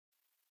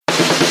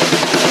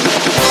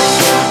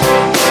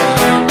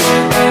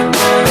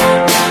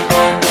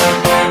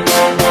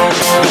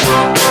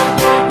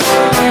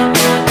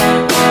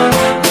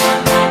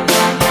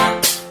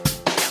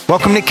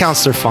Welcome to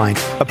Counselor Find,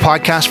 a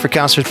podcast for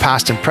counselors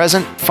past and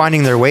present,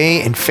 finding their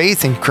way in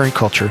faith and current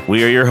culture.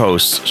 We are your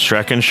hosts,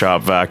 Shrek and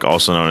Shopvac,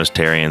 also known as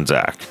Terry and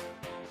Zach.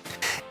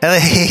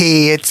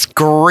 Hey, it's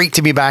great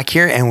to be back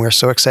here, and we're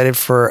so excited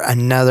for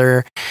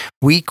another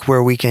week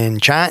where we can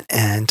chat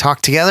and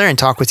talk together and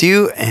talk with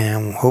you,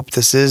 and hope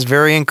this is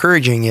very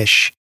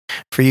encouraging-ish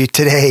for you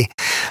today.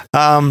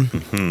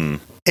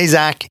 Hey,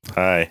 Zach.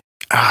 Hi.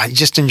 You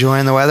just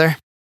enjoying the weather?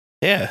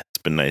 Yeah,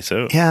 it's been nice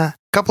out. Yeah, a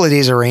couple of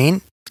days of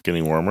rain. It's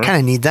getting warmer. Kind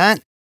of need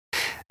that.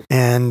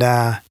 And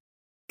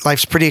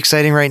life's pretty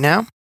exciting right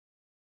now.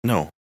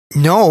 No,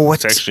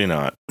 What's it's actually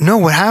not. No,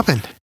 what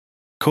happened?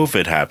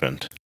 COVID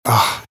happened.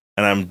 Oh,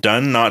 And I'm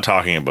done not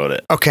talking about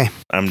it. okay.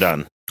 I'm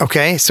done.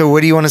 Okay, so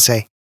what do you want to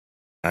say?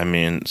 I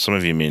mean, some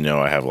of you may know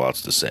I have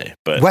lots to say,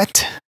 but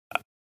What?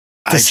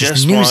 I This is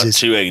just news want is-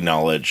 to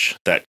acknowledge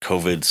that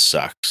COVID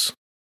sucks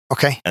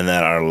Okay. and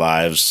that our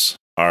lives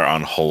are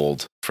on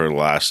hold for the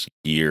last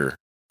year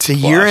It's a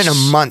year and a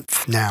Plus.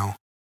 month now.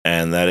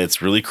 and that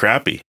it's really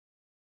crappy.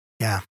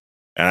 Yeah.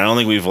 And I don't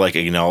think we've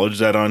acknowledged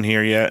that on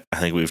here yet. I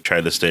think we've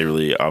tried to stay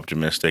really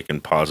optimistic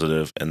and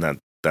positive, and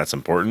that's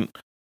important.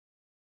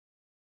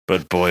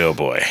 But boy, oh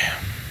boy,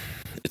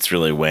 it's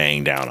really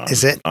weighing down on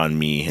Is it? on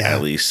me. Yeah.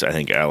 At least I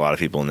think a lot of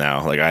people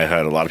now. I've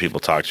had a lot of people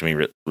talk to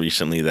me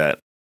recently that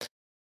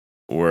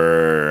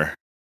were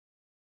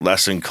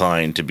less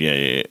inclined to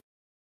be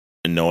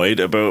annoyed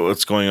about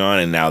what's going on,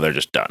 and now they're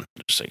just done.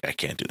 They're just like, I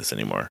can't do this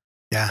anymore.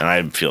 Yeah. And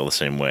I feel the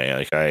same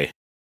way.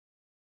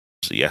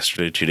 Was it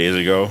yesterday, 2 days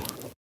ago,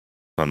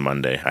 on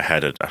Monday, I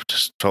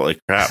just felt like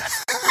crap.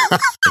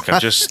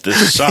 This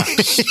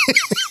sucks.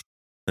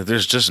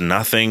 There's just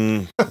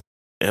nothing.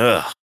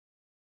 Ugh.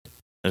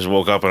 I just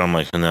woke up and I'm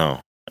like, no.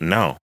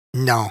 No.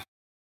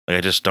 I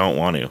just don't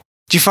want to.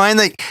 Do you find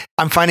that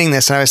I'm finding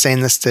this, and I was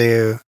saying this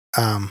to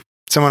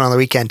someone on the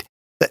weekend,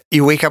 that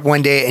you wake up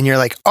one day and you're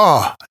like,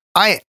 oh,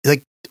 I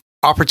like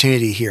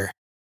opportunity here.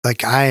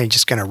 Like, I'm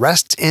just going to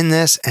rest in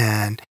this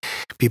and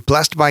be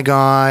blessed by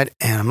God.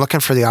 And I'm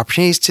looking for the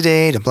opportunities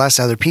today to bless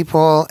other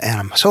people. And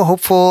I'm so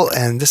hopeful.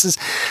 And this is,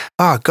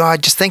 oh,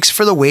 God, just thanks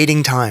for the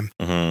waiting time.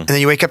 Mm-hmm. And then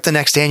you wake up the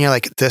next day and you're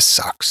like, this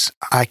sucks.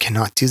 I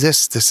cannot do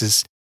this. This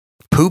is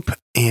poop.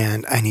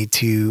 And I need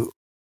to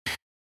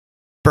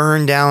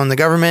burn down the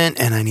government,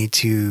 and I need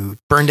to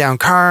burn down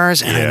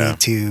cars, and I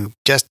need to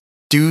just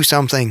do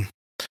something.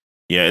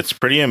 Yeah, it's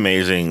pretty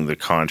amazing the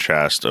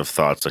contrast of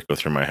thoughts that go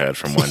through my head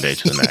from one day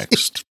to the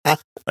next.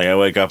 I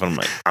wake up and I'm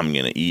like, I'm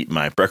going to eat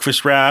my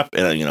breakfast wrap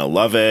and I'm going to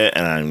love it.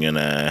 And I'm going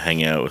to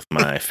hang out with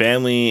my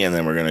family. And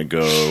then we're going to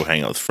go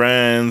hang out with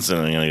friends.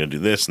 And I'm going to go do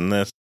this and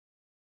this.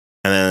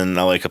 And then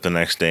I'll wake up the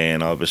next day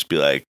and I'll just be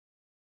like,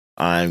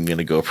 I'm going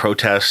to go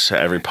protest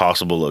at every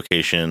possible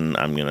location.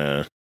 I'm going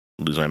to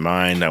lose my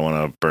mind. I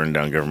want to burn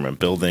down government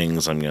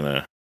buildings. I'm going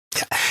to.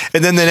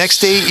 And then the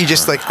next day, you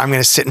just I'm going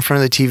to sit in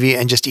front of the TV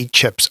and just eat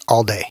chips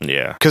all day.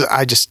 Yeah. Because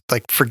I just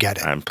forget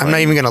it. I'm not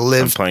even going to I'm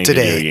live playing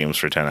today. video games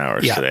for 10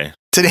 hours today.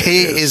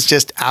 Today is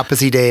just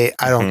apathy day.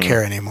 I don't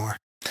care anymore.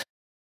 I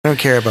don't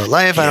care about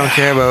life. I don't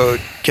care about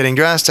getting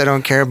dressed. I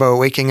don't care about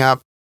waking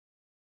up.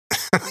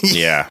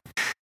 Yeah.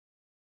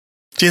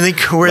 Do you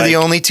think we're the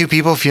only two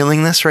people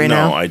feeling this right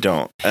now? No, I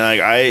don't. And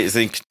I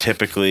think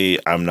typically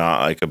I'm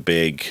not a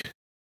big.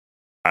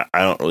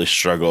 I don't really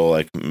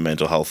struggle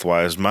mental health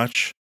wise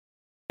much,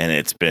 and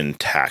it's been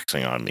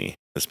taxing on me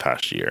this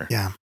past year.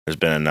 Yeah, there's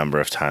been a number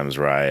of times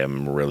where I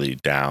am really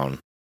down,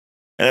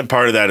 and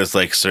part of that is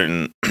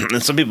certain.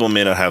 And some people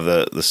may not have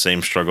the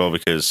same struggle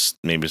because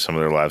maybe some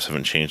of their lives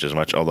haven't changed as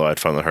much. Although I'd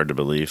find that hard to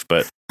believe,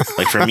 but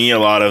for me, a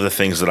lot of the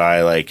things that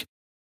I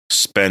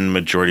spend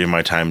majority of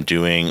my time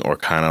doing, or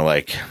kind of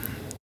I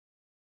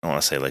don't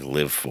want to say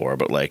live for,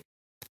 but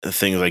the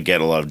things I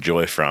get a lot of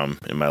joy from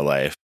in my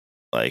life,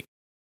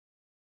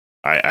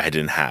 I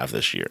didn't have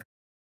this year.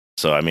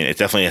 So, I mean, it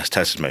definitely has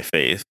tested my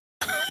faith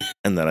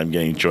and that I'm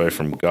getting joy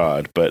from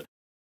God, but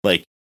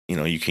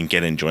you can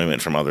get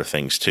enjoyment from other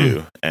things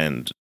too.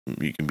 And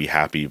you can be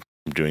happy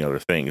from doing other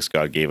things.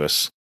 God gave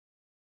us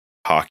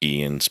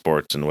hockey and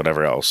sports and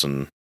whatever else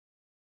and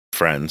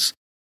friends,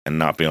 and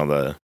not being able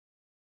to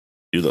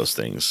do those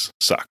things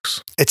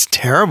sucks. It's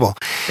terrible.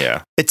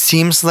 Yeah. It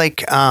seems so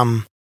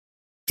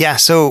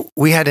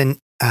we had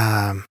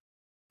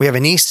we have a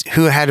niece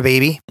who had a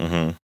baby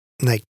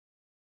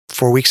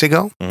 4 weeks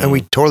ago, and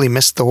we totally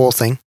missed the whole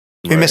thing.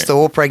 We missed the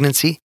whole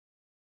pregnancy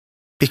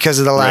because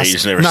of the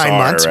last 9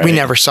 months. We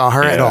never saw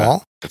her at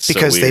all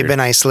because they've been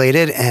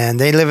isolated, and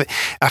they live.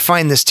 I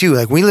find this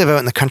too. We live out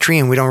in the country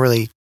and we don't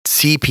really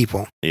see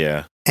people.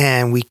 Yeah.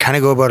 And we kind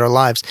of go about our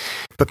lives,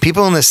 but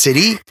people in the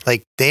city,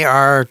 they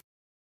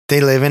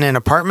live in an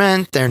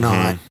apartment. They're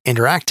not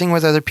interacting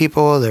with other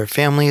people. Their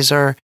families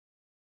are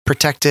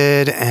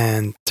protected,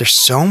 and there's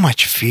so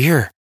much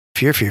fear.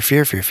 Fear.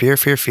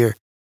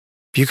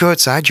 If you go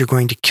outside, you're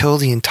going to kill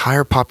the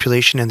entire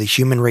population and the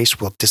human race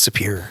will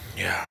disappear.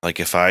 Yeah.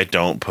 If I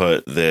don't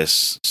put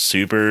this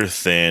super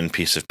thin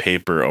piece of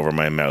paper over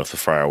my mouth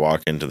before I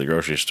walk into the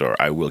grocery store,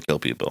 I will kill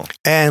people.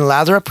 And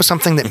lather up with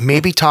something that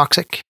may be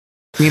toxic.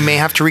 We may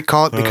have to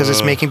recall it because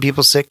it's making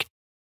people sick.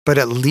 but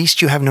at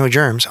least you have no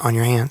germs on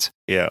your hands.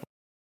 Yeah.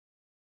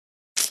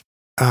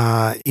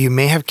 You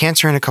may have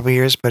cancer in a couple of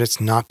years, but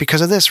it's not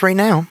because of this right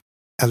now.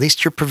 At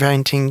least you're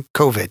preventing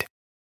COVID.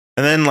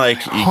 And then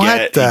like you What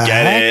get the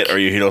heck? it, or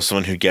you know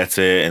someone who gets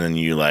it, and then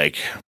you like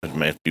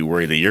might be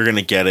worried that you're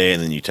gonna get it,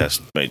 and then you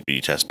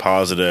test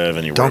positive,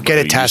 and you Don't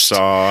get a test.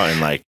 Saw,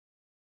 and like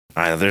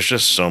there's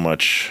just so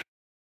much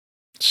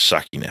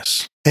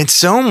suckiness. And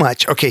so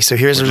much. Okay, so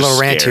here's We're a little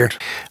just rant here.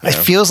 scared, It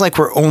feels like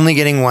we're only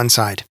getting one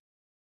side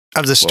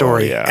of the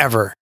story yeah.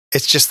 ever.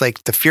 It's just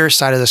like the fear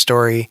side of the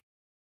story.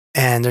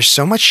 And there's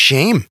so much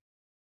shame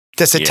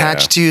that's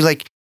attached to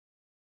like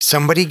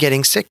somebody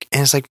getting sick.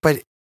 And it's like,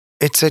 but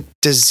it's a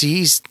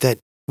disease that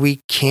we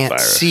can't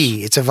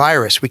see. It's a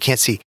virus we can't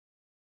see.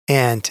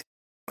 And,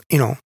 you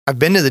know, I've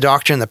been to the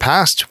doctor in the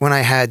past when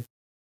I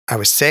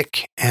was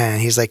sick,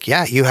 and he's like,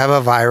 yeah, you have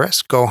a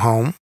virus, go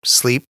home,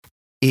 sleep,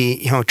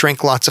 eat, you know,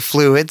 drink lots of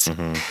fluids,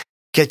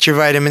 get your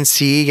vitamin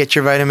C, get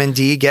your vitamin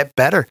D, get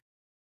better.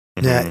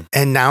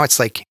 And now it's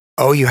like,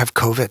 oh, you have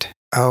COVID.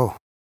 Oh,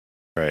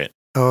 right.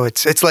 Oh,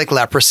 it's like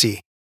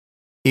leprosy.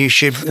 You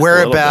should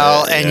wear a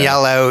bell and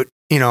yell out,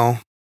 you know,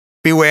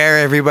 beware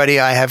everybody,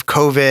 I have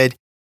COVID.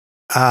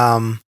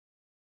 And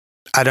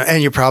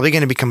you're probably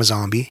going to become a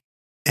zombie,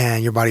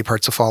 and your body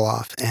parts will fall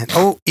off. And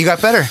oh, you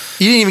got better.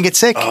 You didn't even get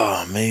sick.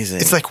 Oh,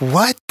 amazing. It's like,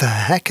 what the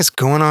heck is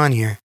going on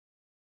here?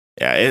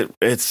 Yeah,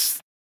 it's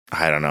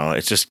I don't know.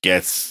 It just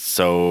gets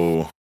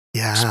so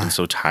it's been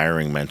so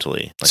tiring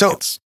mentally. Like so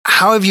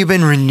how have you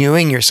been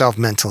renewing yourself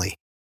mentally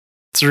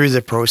through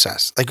the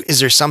process? Like, is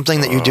there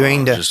something that you're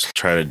doing to just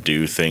try to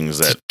do things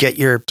that get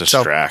your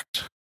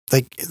distract?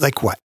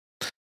 Like what?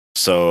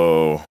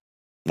 So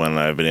when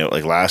I've been able,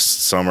 like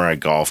last summer, I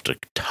golfed a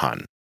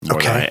ton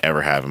more than I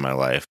ever have in my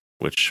life,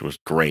 which was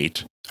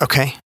great.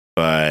 Okay.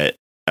 But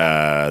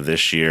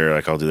this year,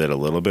 like I'll do that a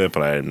little bit,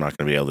 but I'm not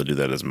going to be able to do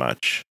that as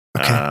much.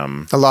 Okay.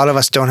 A lot of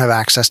us don't have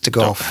access to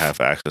golf. Don't have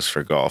access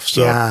for golf.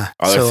 So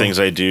other things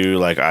I do,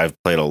 like I've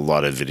played a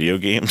lot of video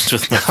games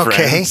with my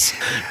friends.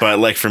 But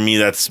like for me,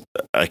 that's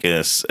like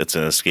it's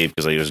an escape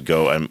because I just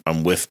go.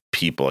 I'm with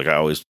people. Like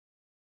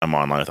I'm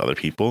online with other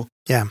people.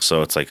 Yeah.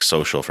 So it's like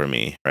social for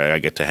me, right? I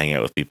get to hang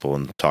out with people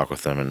and talk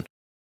with them, and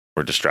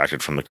we're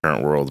distracted from the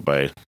current world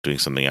by doing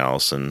something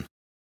else. And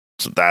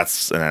so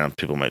and I know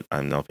people might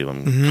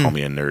call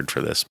me a nerd for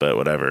this, but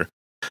whatever.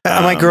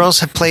 My girls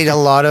have played a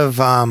lot of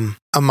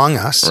Among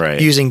Us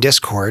using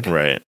Discord,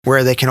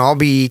 where they can all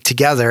be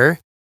together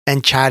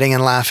and chatting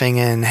and laughing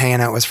and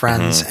hanging out with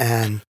friends.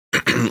 And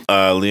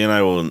Lee and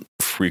I will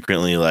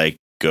frequently like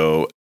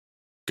go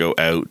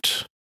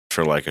out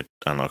for like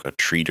a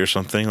treat or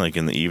something, like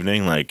in the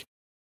evening, like,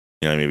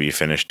 you know, maybe you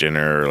finish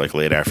dinner or like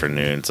late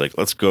afternoon. It's like,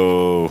 let's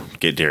go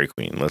get Dairy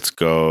Queen. Let's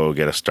go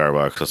get a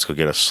Starbucks. Let's go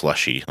get a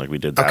slushie. Like we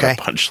did that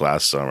a bunch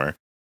last summer.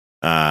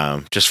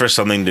 Just for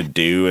something to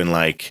do, and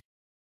like,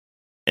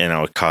 you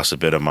know, it costs a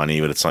bit of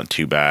money, but it's not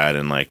too bad.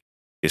 And like,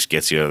 just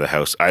gets you out of the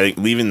house. I think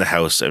leaving the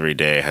house every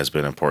day has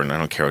been important. I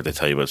don't care what they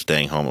tell you about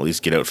staying home. At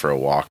least get out for a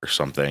walk or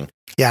something.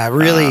 Yeah,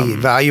 really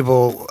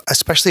valuable,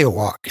 especially a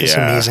walk. It's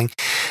amazing.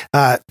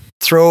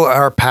 Throw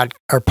our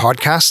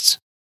podcasts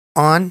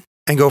on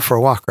and go for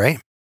a walk, right?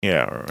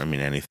 Yeah, or I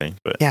mean anything,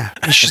 but yeah,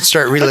 you should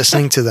start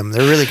re-listening to them.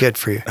 They're really good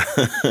for you.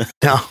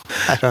 No,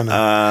 I don't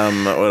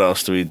know. What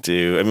else do we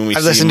do? I mean,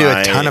 I've listened to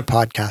a ton of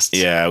podcasts.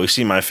 Yeah, we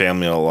see my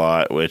family a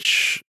lot,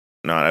 which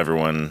not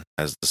everyone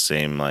has the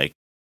same like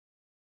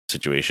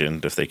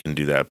situation if they can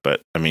do that.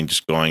 But I mean,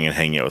 just going and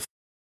hanging out with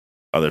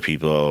other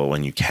people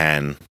when you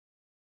can.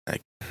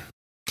 Like,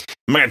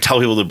 I'm not gonna tell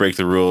people to break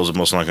the rules. I'm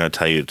also not gonna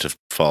tell you to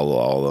follow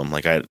all of them.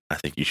 Like I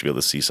think you should be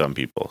able to see some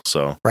people.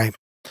 So right,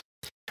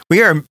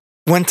 we are.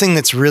 One thing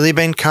that's really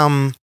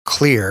become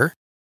clear,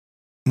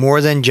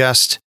 more than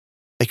just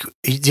like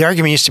the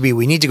argument used to be,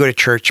 we need to go to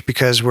church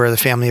because we're the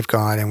family of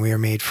God and we are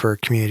made for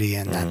community,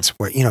 and that's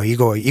where you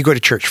go to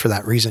church for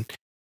that reason.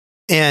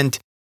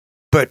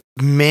 But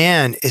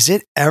man, is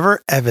it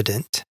ever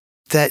evident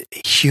that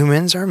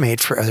humans are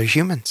made for other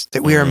humans,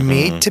 that we are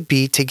made to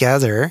be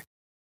together.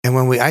 And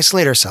when we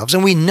isolate ourselves,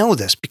 and we know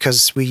this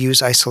because we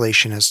use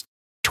isolation as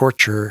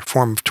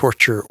form of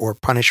torture or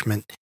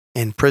punishment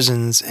in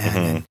prisons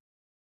and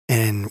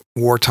in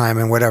wartime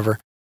and whatever,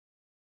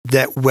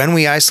 that when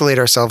we isolate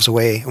ourselves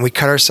away and we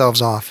cut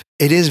ourselves off,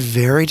 it is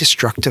very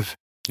destructive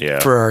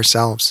for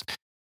ourselves.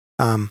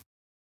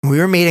 We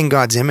were made in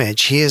God's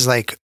image. He is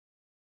like,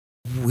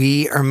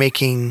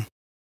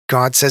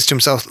 God says to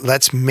himself,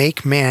 let's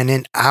make man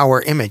in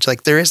our image.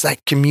 Like there is that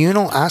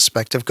communal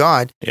aspect of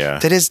God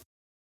that is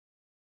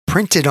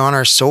printed on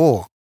our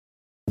soul.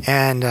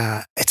 And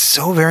it's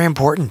so very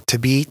important to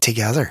be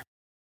together.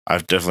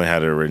 I've definitely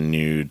had a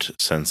renewed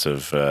sense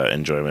of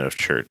enjoyment of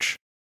church.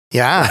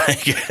 Yeah.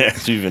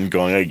 We've been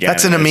going again.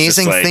 That's an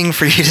amazing thing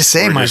for you to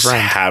say, my friend.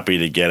 We're just happy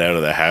to get out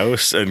of the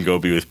house and go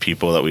be with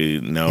people that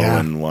we know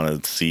and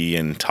want to see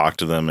and talk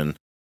to them. And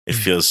it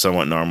feels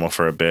somewhat normal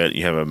for a bit.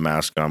 You have a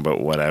mask on,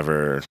 but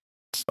whatever.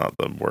 It's not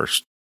the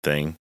worst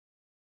thing.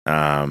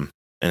 And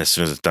as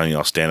soon as it's done, you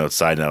all stand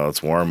outside now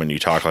it's warm and you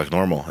talk like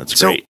normal. It's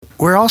great.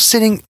 We're all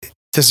sitting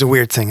this is a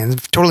weird thing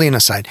and totally an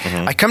aside.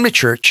 Mhm. I come to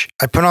church,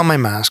 I put on my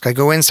mask, I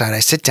go inside, I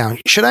sit down.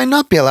 Should I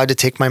not be allowed to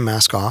take my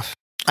mask off?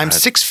 I'm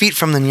 6 feet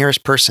from the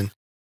nearest person.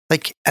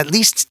 Like, at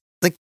least,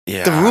 like,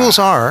 Yeah. the rules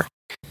are,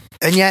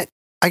 and yet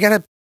I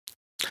gotta,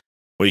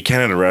 Well, you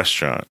can at a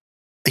restaurant.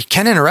 you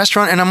can in a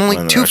restaurant, and I'm only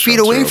When the 2 feet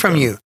restaurants away are from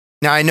open. you.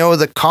 Now, I know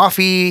the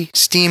coffee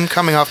steam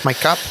coming off my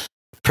cup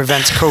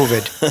prevents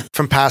COVID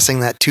from passing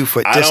that 2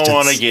 foot I distance. don't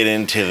want to get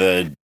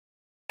into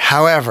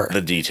However,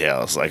 the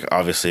details. Like,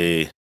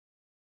 obviously,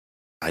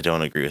 I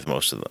don't agree with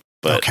most of them,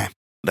 but okay,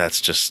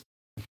 that's just,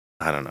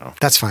 I don't know.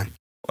 that's fine.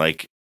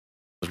 Like,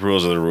 the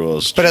rules are the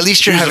rules. But at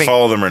least you're choose having- to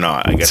follow them or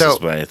not, I guess So-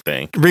 is my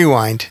thing.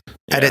 Rewind,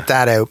 Yeah. edit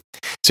that out.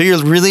 So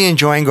you're really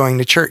enjoying going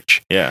to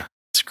church. Yeah,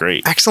 it's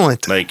great.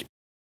 Excellent. Like,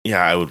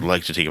 yeah, I would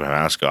like to take my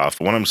mask off.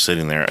 But when I'm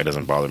sitting there, it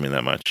doesn't bother me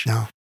that much.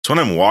 No. It's when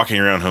I'm walking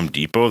around Home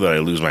Depot that I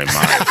lose my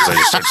mind because I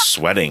just start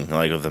sweating,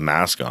 like, with the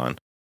mask on,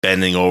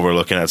 bending over,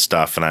 looking at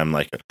stuff, and I'm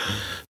like,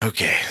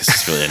 okay, this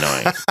is really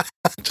annoying.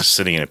 Just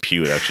sitting in a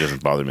pew, it actually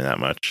doesn't bother me that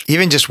much.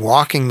 Even just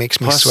walking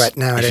makes me Plus, sweat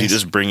nowadays. if you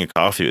just bring a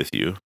coffee with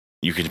you,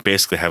 you can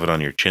basically have it on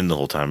your chin the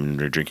whole time when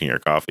you're drinking your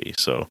coffee.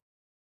 So,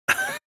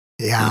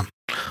 Yeah.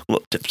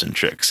 little tips and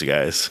tricks,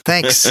 guys.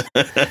 Thanks.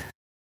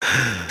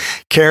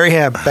 Carry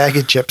a bag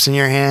of chips in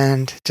your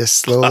hand. Just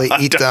slowly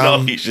eat I don't know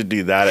them. if you should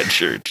do that at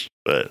church,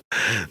 but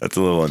that's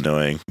a little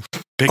annoying.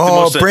 Pick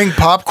Bring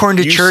popcorn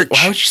to church.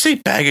 Why would you say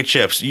bag of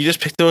chips? You just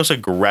picked the most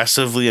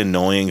aggressively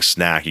annoying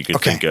snack you could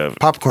Okay. think of.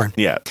 Popcorn.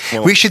 Yeah.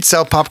 Well, We should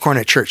sell popcorn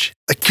at church.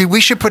 Like,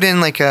 we should put in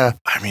like a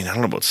I mean, I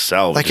don't know about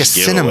sell. like just a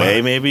give cinema.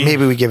 away, maybe.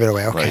 Maybe we give it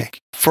away. Okay. Like-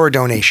 For a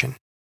donation.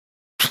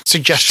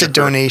 Suggested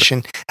Sure.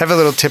 donation. Have a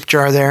little tip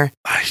jar there.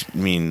 I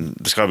mean,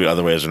 there's got to be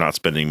other ways of not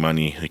spending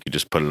money. You could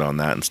just put it on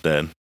that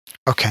instead,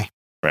 Okay.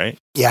 right?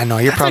 Yeah, no,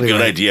 you're That's probably a good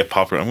right. idea.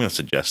 Popcorn. I'm going to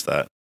suggest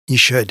that. You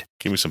should.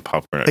 Give me some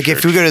popcorn. At Like,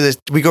 if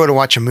church. we go to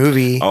watch a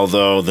movie,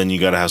 Although, then you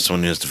got to have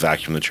someone who has to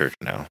vacuum the church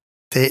now.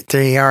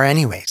 they are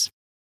anyways.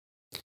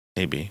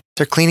 Maybe.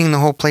 They're cleaning the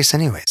whole place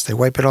anyways. They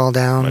wipe it all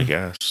down. I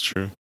guess.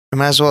 True. You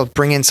might as well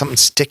bring in something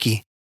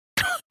sticky,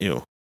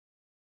 Ew.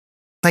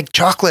 like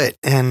chocolate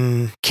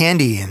and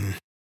candy and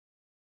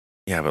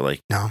Yeah, but like,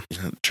 No.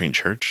 isn't it train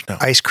church? No.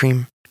 ice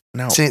cream.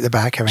 No. Sitting at the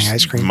back having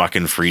ice cream.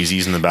 Mucking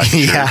freezies in the back of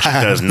church. Yeah,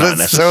 That is not that's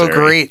necessary. so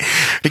great.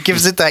 It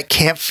gives it that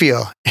camp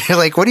feel. You're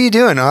like, what are you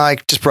doing? Oh, I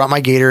just brought my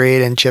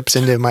Gatorade and chips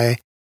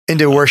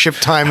into worship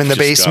time in the I've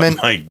just got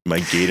basement. My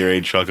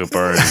Gatorade chocolate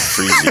bar and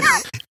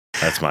freezy.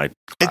 That's my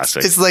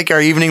classic. It's like our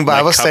evening My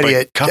Bible cup study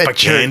of, at cup at of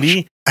church.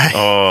 candy.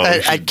 Oh, we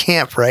at should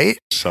camp, right?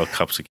 sell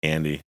cups of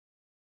candy.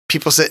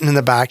 People sitting in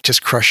the back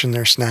just crushing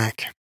their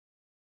snack.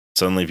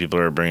 Suddenly, people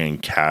are bringing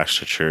cash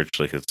to church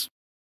like it's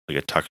like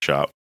a tuck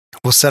shop.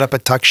 We'll set up a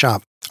tuck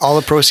shop. All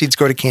the proceeds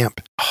go to camp.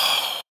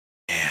 Oh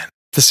man,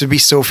 This would be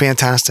so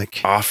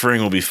fantastic.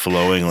 offering will be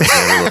flowing like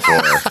never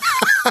before.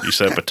 You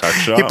set up a tuck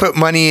shop. You put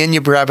money in, you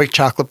grab a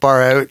chocolate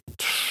bar out.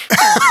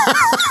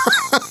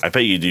 I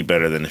bet you do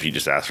better than if you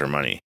just ask for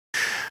money.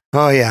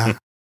 Oh, yeah.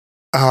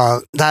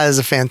 That is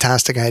a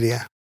fantastic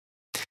idea.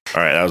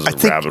 All right, that was I a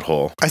think- rabbit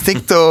hole. I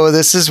think, though,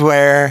 this is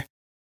where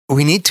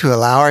we need to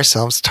allow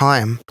ourselves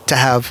time to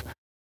have,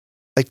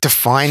 like, to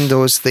find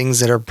those things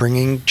that are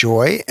bringing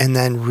joy and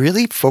then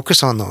really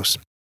focus on those.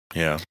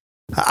 Yeah,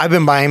 I've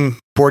been buying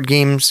board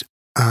games.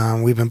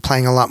 We've been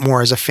playing a lot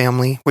more as a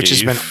family, which Yeah,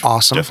 has been you've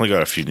awesome. definitely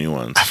got a few new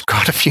ones. I've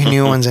got a few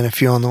new ones and a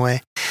few on the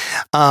way.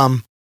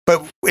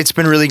 But it's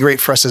been really great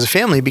for us as a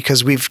family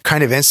because we've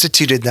kind of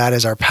instituted that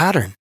as our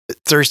pattern.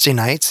 Thursday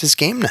nights is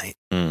game night.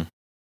 Mm.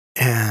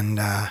 And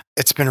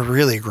it's been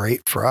really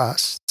great for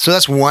us. So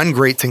that's one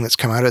great thing that's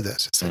come out of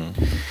this. Is that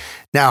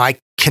now I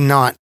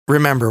cannot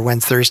remember when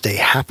Thursday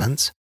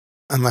happens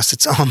unless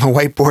it's on the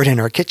whiteboard in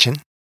our kitchen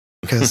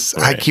because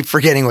I Right. keep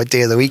forgetting what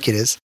day of the week it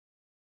is.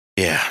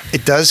 Yeah,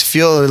 It does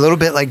feel a little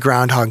bit like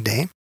Groundhog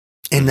Day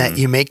in that Mhm.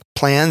 you make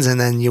plans and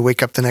then you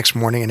wake up the next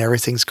morning and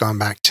everything's gone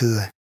back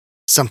to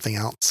something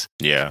else.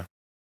 yeah.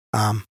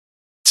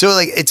 So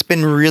like it's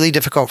been really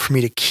difficult for me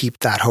to keep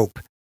that hope.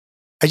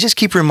 I just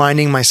keep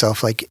reminding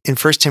myself, like in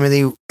 1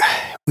 Timothy,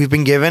 we've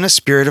been given a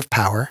spirit of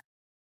power.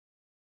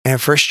 And in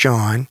 1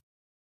 John,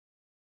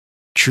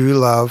 true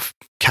love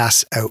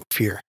casts out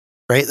fear,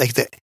 right? Like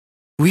that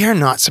we are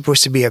not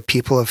supposed to be a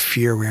people of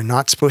fear. We are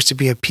not supposed to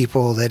be a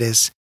people that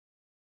is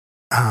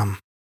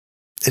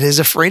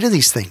afraid of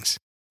these things.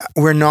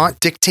 We're not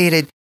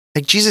dictated.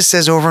 Like Jesus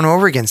says over and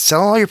over again,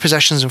 sell all your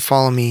possessions and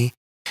follow me.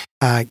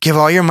 Give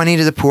all your money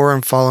to the poor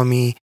and follow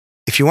me.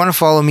 If you want to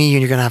follow me,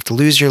 you're going to have to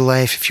lose your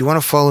life. If you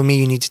want to follow me,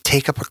 you need to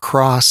take up a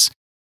cross.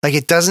 Like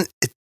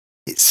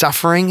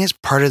suffering is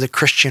part of the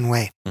Christian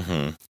way.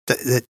 Mm-hmm.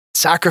 The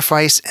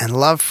sacrifice and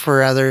love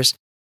for others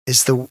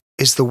is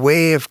the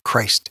way of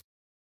Christ.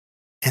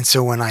 And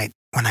so when I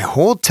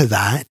hold to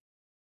that,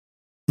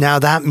 now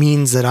that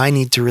means that I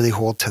need to really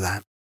hold to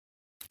that.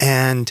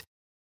 And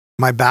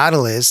my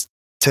battle is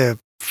to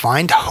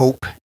find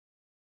hope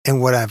in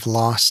what I've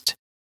lost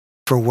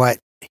for what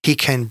he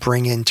can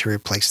bring in to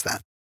replace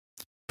that.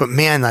 But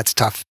man, that's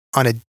tough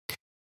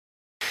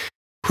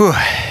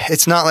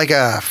it's not like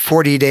a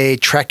 40-day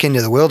trek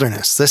into the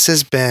wilderness. This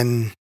has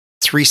been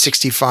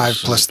 365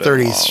 plus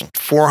 30,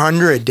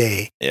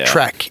 400-day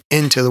trek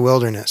into the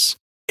wilderness.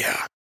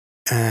 Yeah.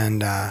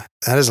 And that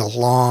is a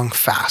long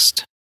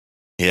fast.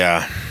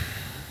 Yeah.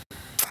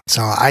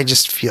 So I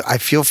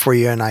feel for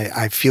you, and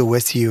I feel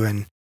with you.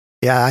 And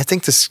yeah, I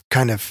think this is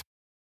kind of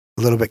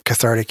a little bit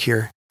cathartic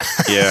here.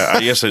 Yeah,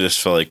 I guess I just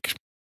feel like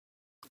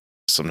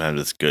sometimes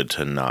it's good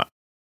to not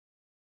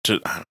to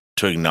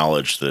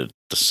acknowledge the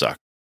suck.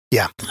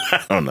 Yeah.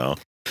 I don't know.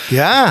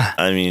 Yeah.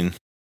 I mean,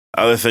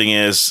 other thing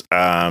is,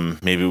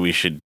 maybe we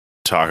should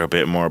talk a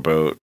bit more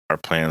about our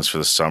plans for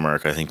the summer.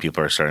 I think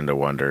people are starting to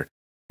wonder.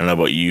 I don't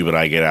know about you, but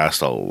I get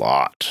asked a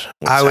lot.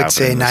 I would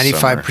say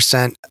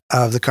 95%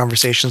 of the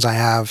conversations I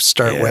have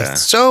start with,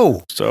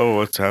 so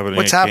what's happening?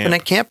 What's happening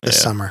at camp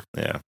this summer?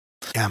 Yeah.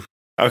 Yeah.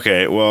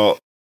 Okay. Well,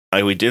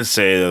 we did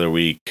say the other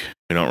week,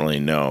 we don't really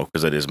know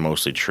because it is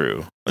mostly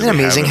true. Isn't it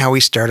amazing how we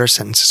start our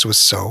sentences with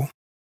so?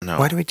 No.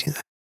 Why do we do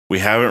that? We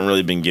haven't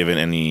really been given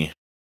any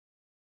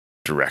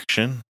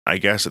direction, I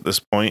guess, at this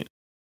point.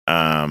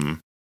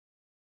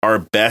 Our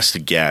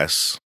best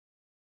guess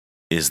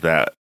is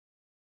that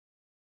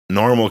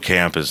normal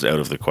camp is out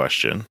of the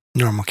question.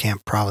 Normal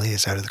camp probably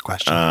is out of the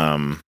question.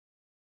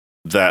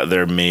 That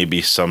there may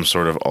be some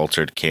sort of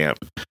altered camp.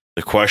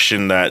 The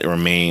question that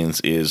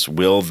remains is,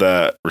 will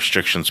the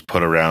restrictions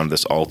put around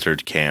this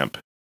altered camp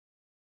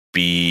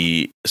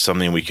be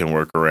something we can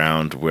work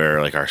around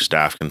where like our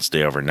staff can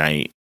stay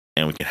overnight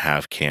and we can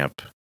have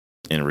camp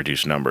in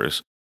reduced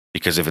numbers?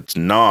 Because if it's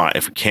not,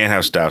 if we can't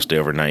have staff stay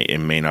overnight, it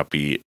may not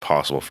be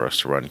possible for us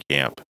to run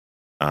camp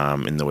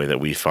in the way that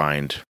we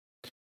find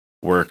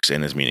works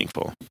and is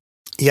meaningful.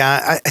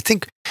 Yeah, I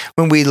think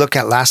when we look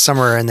at last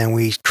summer and then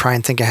we try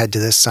and think ahead to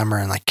this summer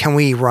and like, can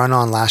we run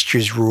on last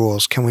year's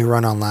rules? Can we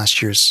run on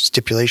last year's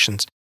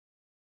stipulations?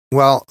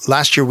 Well,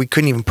 last year we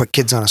couldn't even put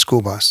kids on a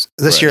school bus.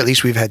 This year, at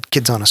least, we've had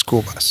kids on a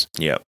school bus.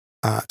 Yeah.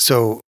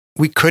 So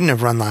we couldn't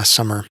have run last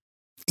summer,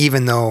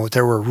 even though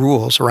there were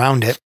rules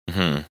around it.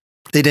 Mm-hmm.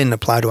 They didn't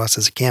apply to us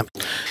as a camp.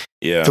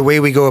 Yeah. The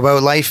way we go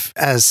about life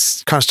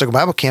as Conestoga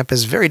Bible Camp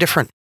is very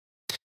different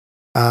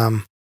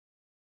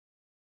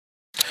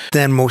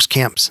than most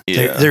camps.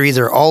 Yeah. They're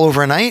either all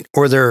overnight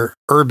or they're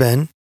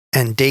urban,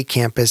 and day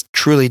camp is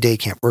truly day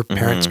camp where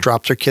parents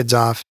drop their kids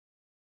off.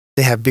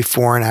 They have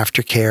before and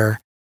after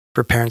care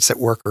for parents that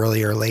work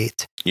early or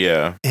late.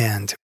 Yeah.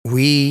 And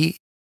we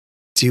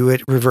do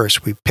it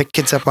reverse. We pick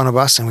kids up on a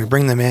bus and we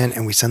bring them in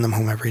and we send them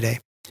home every day.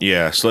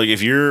 Yeah. So like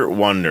if you're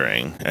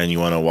wondering and you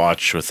want to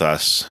watch with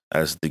us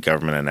as the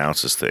government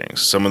announces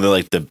things, some of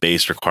the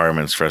base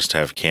requirements for us to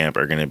have camp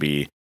are going to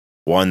be,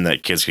 one,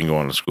 that kids can go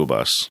on a school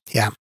bus.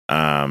 Yeah.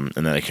 And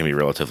that it can be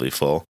relatively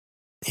full.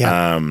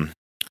 Yeah.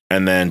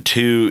 And then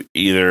two,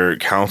 either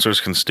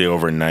counselors can stay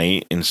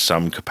overnight in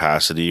some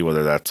capacity,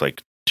 whether that's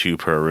like 2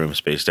 per room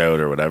spaced out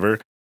or whatever.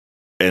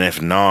 And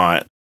if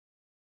not,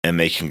 and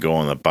they can go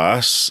on the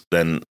bus,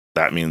 then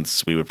that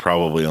means we would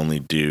probably only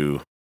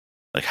do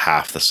like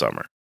half the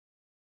summer.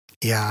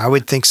 Yeah, I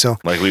would think so.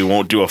 Like we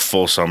won't do a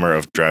full summer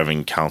of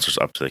driving counselors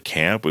up to the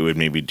camp. We would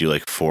maybe do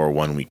like 4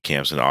 1-week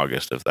camps in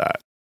August of that.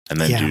 And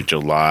then do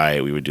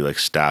July, we would do like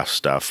staff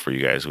stuff where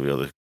you guys would be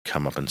able to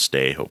come up and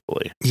stay,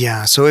 hopefully.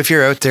 Yeah. So if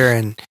you're out there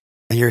and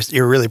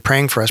you're really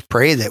praying for us,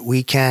 pray that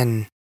we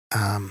can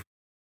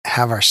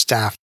have our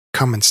staff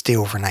come and stay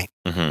overnight.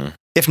 Mm-hmm.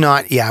 If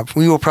not,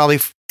 we will probably,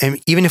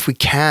 and even if we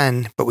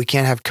can, but we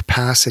can't have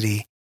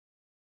capacity,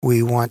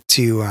 we want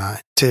to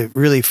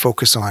really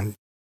focus on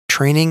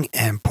training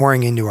and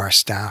pouring into our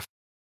staff.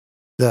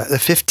 The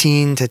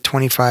 15 to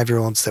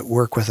 25-year-olds that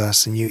work with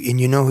us, and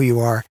you know who you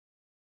are,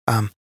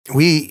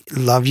 we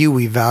love you,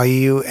 we value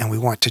you, and we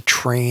want to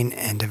train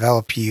and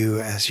develop you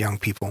as young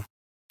people.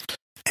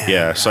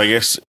 And, so I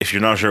guess if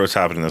you're not sure what's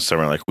happening this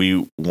summer, like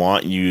we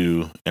want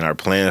you, and our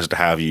plan is to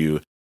have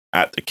you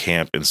at the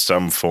camp in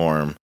some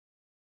form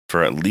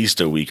for at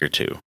least a week or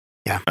 2.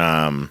 Yeah.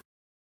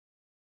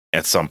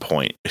 At some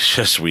point. It's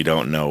just we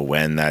don't know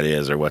when that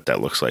is or what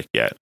that looks like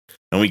yet.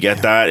 And we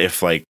get that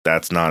if like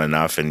that's not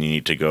enough and you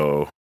need to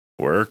go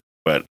work,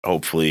 but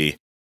hopefully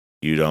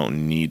you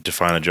don't need to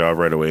find a job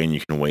right away and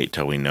you can wait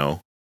till we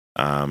know.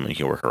 You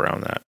can work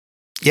around that.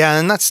 Yeah,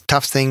 and that's a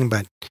tough thing,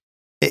 but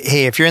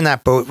hey, if you're in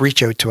that boat,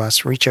 reach out to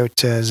us, reach out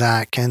to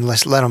Zach, and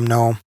let's let him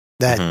know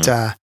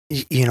that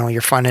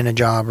you're finding a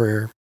job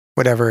or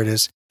whatever it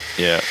is.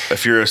 Yeah,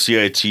 if you're a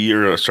CIT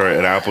or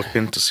an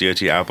applicant, a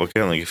CIT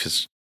applicant, like if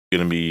it's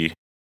going to be,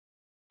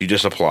 you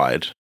just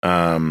applied.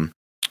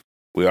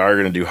 We are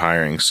going to do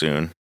hiring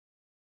soon.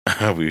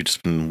 We've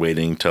just been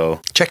waiting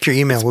till check your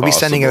email. We'll be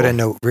sending out a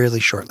note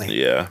really shortly.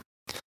 Yeah,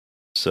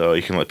 so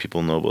you can let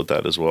people know about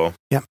that as well.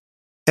 Yeah,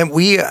 and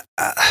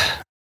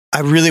I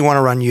really want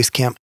to run youth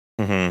camp.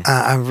 Mm-hmm.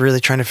 I'm really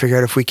trying to figure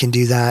out if we can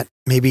do that.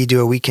 Maybe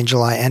do a week in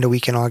July and a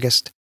week in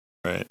August.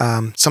 Right.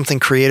 Something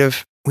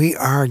creative. We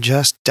are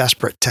just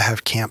desperate to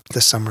have camp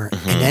this summer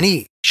in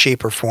any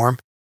shape or form.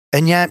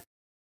 And yet,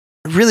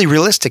 really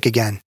realistic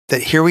again,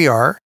 that here we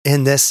are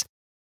in this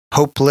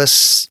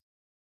hopeless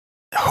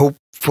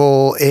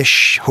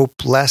hopeful-ish,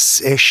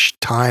 hopeless-ish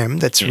time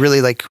that's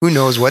really like, who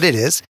knows what it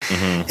is.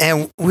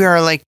 And we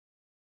are like,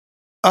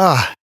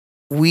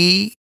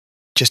 we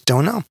just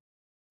don't know.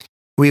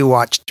 We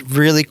watched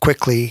really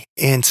quickly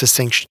in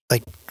succinct,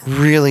 like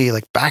really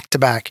like back to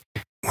back.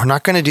 We're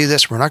not going to do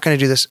this. We're not going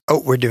to do this. Oh,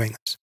 we're doing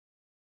this.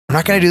 We're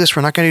not going to do this.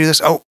 We're not going to do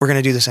this. Oh, we're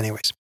going to do this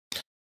anyways.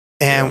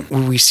 And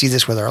we see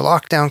this with our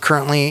lockdown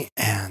currently.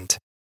 And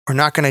we're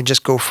not going to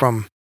just go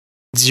from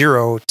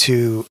 0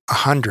 to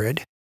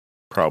 100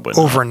 probably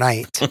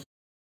overnight.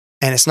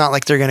 And it's not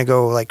like they're going to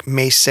go like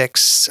May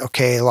 6th.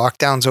 Okay,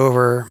 lockdown's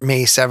over.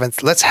 May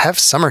 7th. Let's have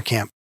summer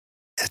camp.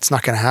 It's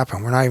not going to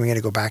happen. We're not even going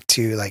to go back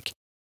to like,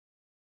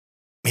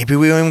 maybe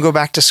we won't even go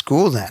back to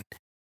school then.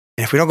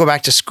 And if we don't go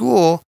back to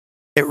school,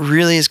 it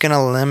really is going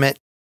to limit,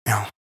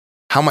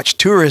 how much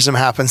tourism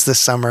happens this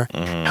summer,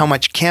 how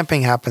much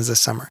camping happens this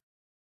summer.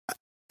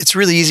 It's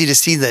really easy to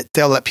see that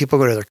they'll let people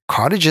go to their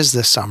cottages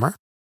this summer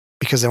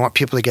because they want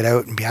people to get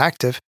out and be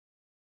active.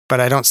 But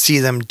I don't see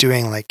them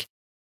doing like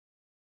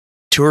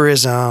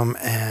tourism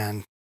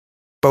and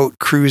boat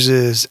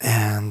cruises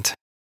and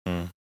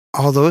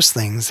all those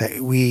things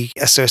that we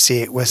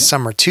associate with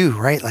summer too,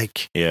 right?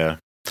 Like, yeah,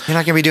 you're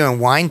not going to be doing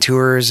wine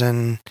tours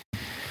and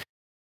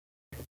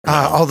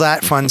all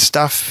that fun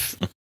stuff.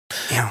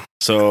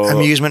 So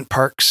amusement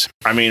parks.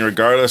 I mean,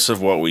 regardless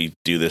of what we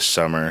do this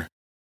summer,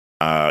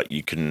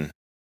 you can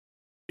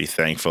be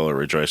thankful or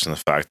rejoice in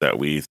the fact that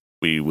we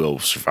will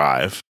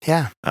survive.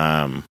 Yeah.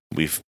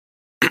 We've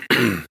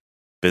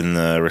been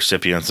the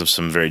recipients of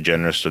some very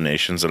generous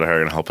donations that are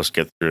going to help us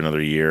get through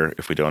another year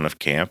if we don't have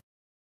camp.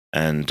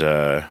 And we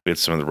had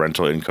some of the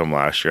rental income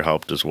last year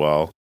helped as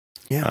well.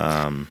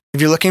 Yeah.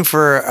 If you're looking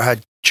for a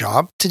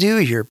job to do,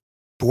 you're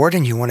bored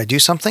and you want to do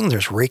something,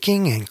 there's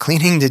raking and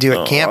cleaning to do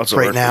at camp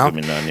right now.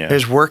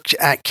 There's work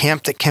at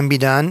camp that can be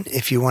done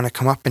if you want to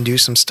come up and do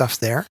some stuff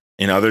there.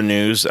 In other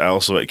news,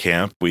 also at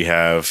camp, we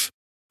have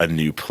a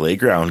new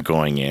playground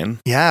going in.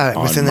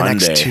 Yeah, within the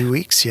next 2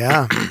 weeks.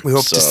 Yeah. We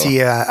hope to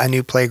see a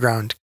new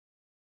playground.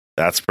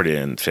 That's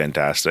pretty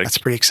fantastic. That's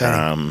pretty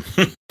exciting.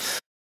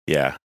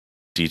 Yeah.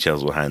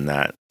 Details behind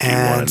that.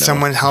 And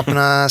someone helping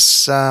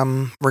us.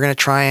 We're going to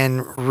try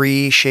and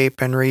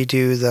reshape and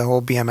redo the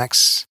whole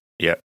BMX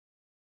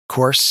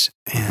course.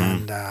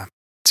 And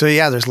so,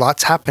 there's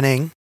lots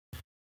happening.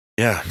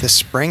 Yeah. This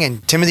spring.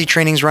 And Timothy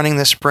training's running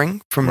this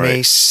spring from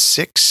May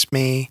 6,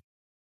 May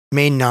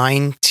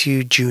 9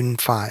 to June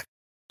 5.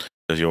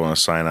 If you want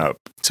to sign up.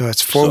 So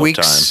it's 4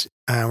 weeks.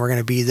 We're going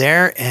to be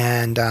there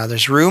and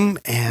there's room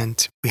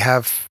and we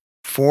have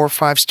 4 or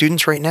 5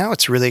 students right now.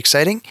 It's really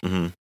exciting.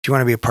 If you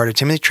want to be a part of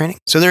Timothy training.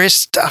 So there is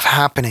stuff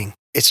happening.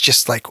 It's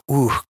just like,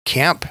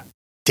 camp,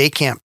 day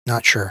camp,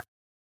 not sure.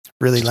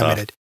 Really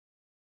limited.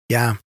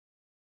 Yeah.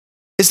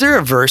 Is there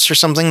a verse or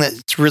something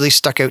that's really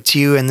stuck out to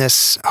you in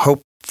this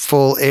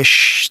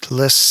hopeful-ish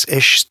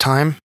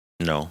time?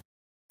 No.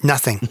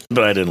 Nothing.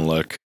 But I didn't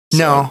look.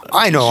 No,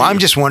 I know. I'm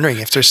just wondering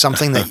if there's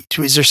something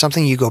is there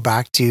something you go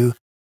back to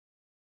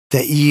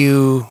that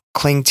you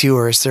cling to,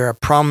 or is there a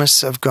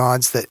promise of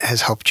God's that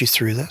has helped you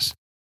through this?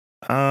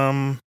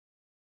 I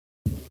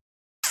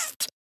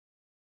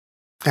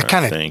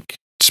kind of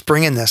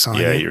springing this on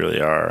you. Yeah, you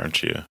really are,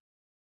 aren't you?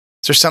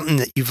 Is there something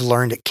that you've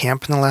learned at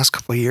camp in the last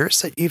couple of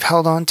years that you've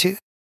held on to?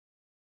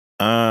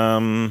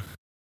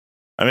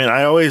 I mean,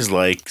 I always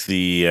like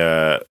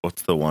the,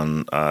 what's the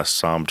one,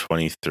 Psalm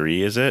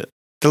 23, is it?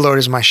 The Lord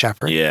is my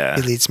shepherd. Yeah.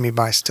 He leads me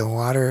by still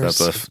waters.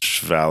 That's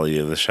the valley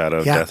of the shadow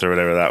of death or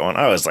whatever, that one.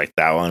 I always like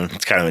that one.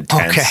 It's kind of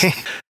intense. Okay.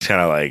 It's kind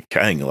of like,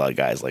 I think a lot of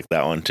guys like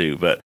that one too.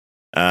 But,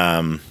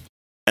 and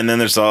then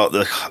there's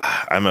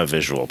I'm a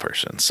visual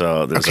person.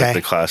 So there's like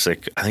the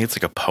classic, I think it's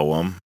like a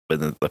poem, but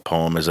the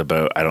poem is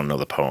about, I don't know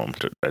the poem.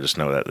 I just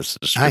know that this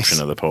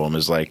description of the poem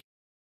is like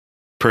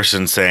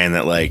person saying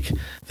that like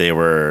they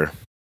were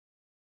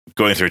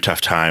going through a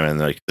tough time and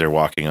like they're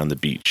walking on the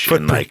beach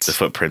and like the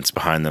footprints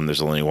behind them,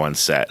 there's only one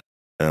set.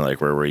 And then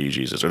like, where were you,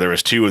 Jesus? Or there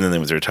was 2 and then there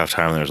was a tough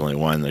time and there was only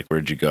one. Like,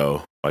 where'd you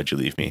go? Why'd you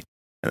leave me?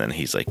 And then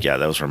he's like, yeah,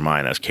 those were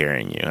mine. I was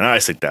carrying you. And I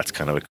just think that's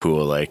kind of a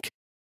cool, like,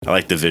 I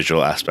like the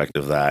visual aspect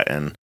of that.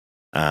 And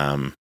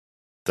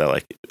that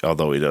like,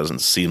 although he doesn't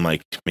seem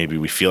like, maybe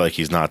we feel like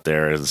he's not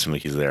there, it doesn't seem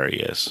like he's there, he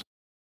is.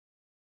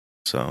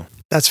 So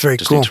that's very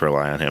just cool. Need to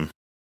rely on him.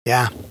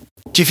 Yeah.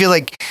 Do you feel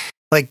like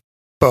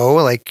Bo,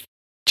 like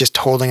just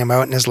holding him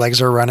out and his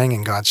legs are running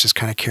and God's just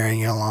kind of carrying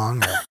you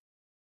along? Or?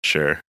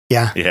 Sure.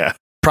 Yeah. Yeah.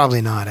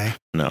 Probably not, eh?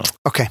 No.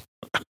 Okay.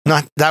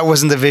 That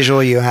wasn't the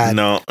visual you had.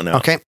 No.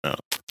 Okay. No.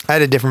 I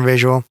had a different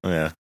visual.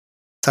 Yeah.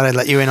 Thought I'd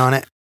let you in on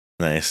it.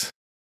 Nice.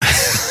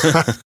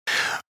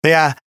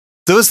 Yeah.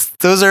 Those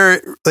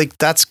are like,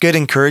 that's good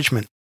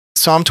encouragement.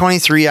 Psalm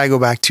 23, I go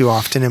back to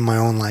often in my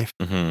own life.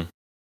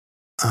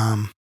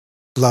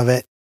 Love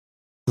it.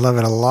 Love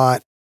it a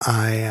lot.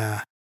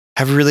 I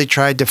have really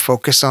tried to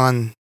focus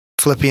on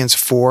Philippians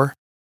 4.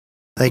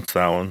 Like, what's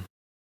that one?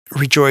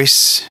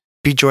 Rejoice,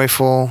 be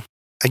joyful.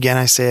 Again,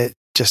 I say it,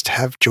 just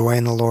have joy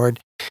in the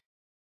Lord.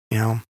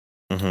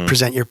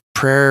 Present your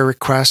prayer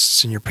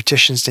requests and your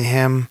petitions to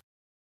Him.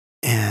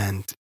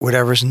 And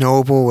whatever's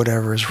noble,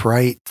 whatever is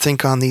right,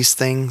 think on these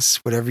things.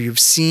 Whatever you've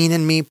seen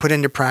in me, put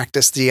into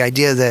practice. The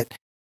idea that,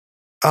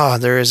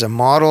 there is a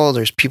model,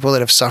 there's people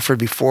that have suffered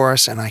before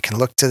us, and I can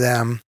look to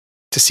them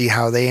to see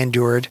how they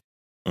endured,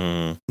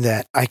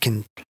 that I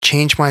can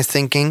change my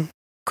thinking,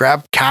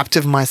 grab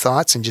captive my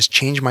thoughts and just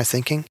change my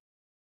thinking.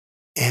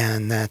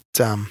 And that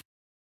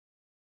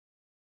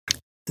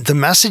the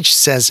message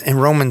says in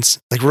Romans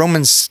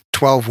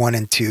 12, 1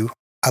 and 2,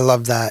 I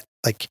love that.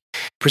 Like,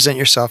 present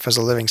yourself as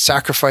a living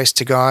sacrifice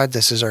to God.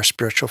 This is our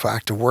spiritual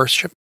act of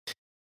worship.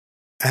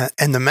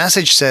 And the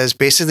message says,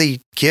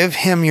 basically, give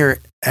him your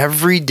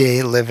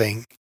everyday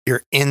living,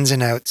 your ins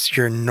and outs,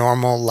 your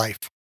normal life.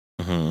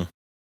 Mm-hmm.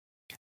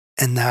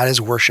 And that is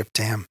worship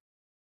to him.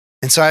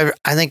 And so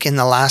I think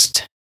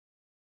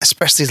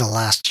especially the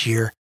last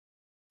year,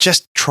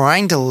 just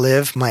trying to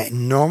live my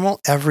normal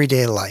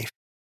everyday life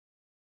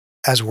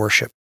as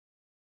worship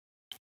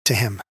to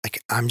him.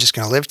 Like, I'm just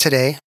going to live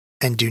today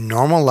and do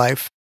normal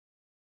life,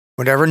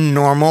 whatever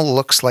normal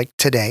looks like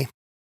today.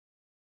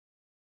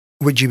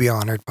 Would you be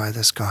honored by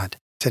this, God,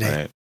 today?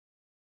 Right.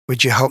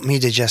 Would you help me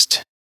to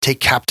just take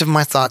captive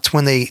my thoughts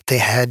when they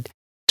head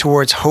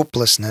towards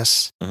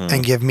hopelessness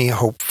and give me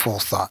hopeful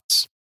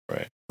thoughts?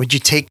 Right. Would you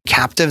take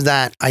captive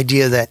that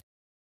idea that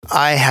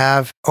I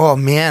have, oh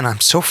man,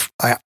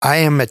 I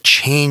am a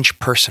changed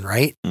person,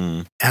 right?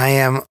 I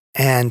am,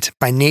 and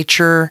by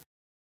nature,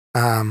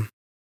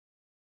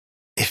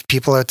 if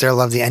people out there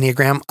love the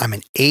Enneagram, I'm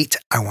an 8.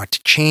 I want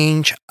to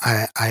change.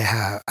 I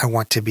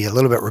want to be a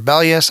little bit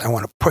rebellious. I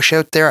want to push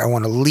out there. I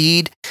want to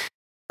lead.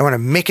 I want to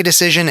make a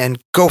decision and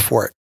go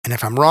for it. And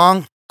if I'm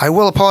wrong, I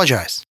will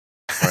apologize.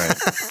 Right.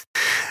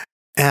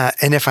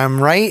 And if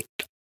I'm right,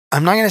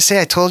 I'm not going to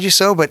say I told you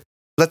so, but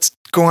let's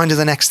go on to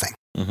the next thing.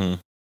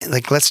 Mm-hmm.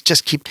 Like, let's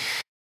just keep.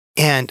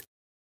 And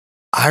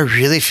I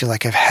really feel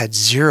like I've had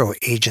zero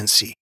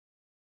agency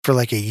for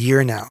like a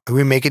year now.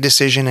 We make a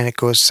decision and it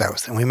goes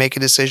south, and we make a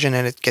decision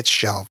and it gets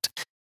shelved.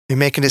 We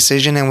make a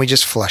decision and we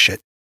just flush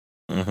it.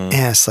 And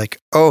it's like,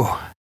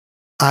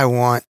 I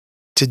want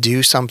to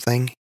do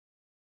something,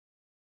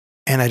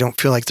 and I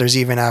don't feel like there's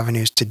even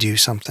avenues to do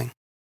something.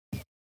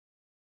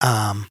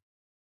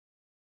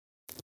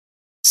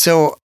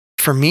 So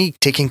for me,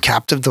 taking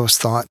captive those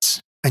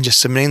thoughts and just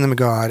submitting them to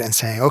God and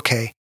saying,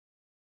 okay,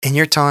 in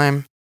your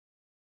time,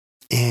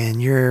 in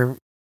your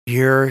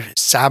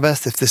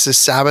Sabbath, if this is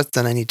Sabbath,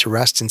 then I need to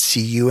rest and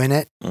see you in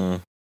it.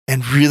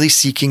 And really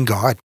seeking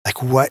God.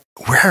 Like,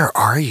 where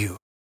are you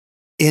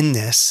in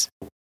this?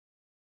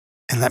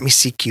 And let me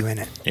seek you in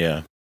it.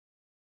 Yeah.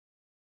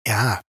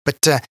 Yeah.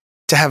 But to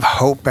have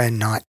hope and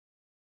not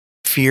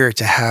fear,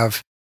 to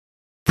have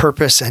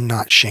purpose and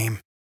not shame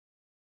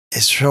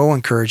is so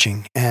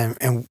encouraging.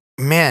 And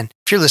man,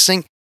 if you're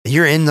listening,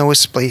 you're in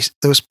those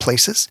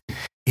places,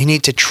 you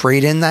need to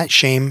trade in that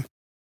shame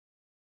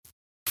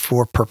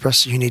for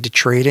purpose. You need to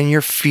trade in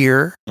your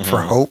fear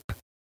for hope.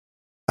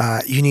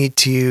 You need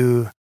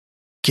to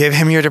give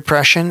him your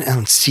depression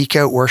and seek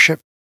out worship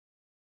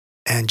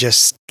and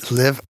just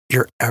live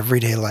your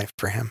everyday life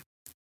for him.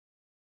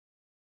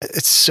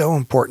 It's so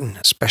important,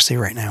 especially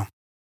right now.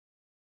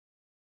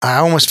 I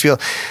almost feel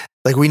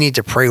like we need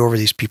to pray over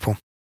these people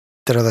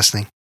that are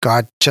listening.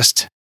 God,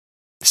 just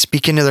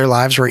speak into their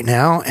lives right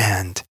now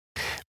and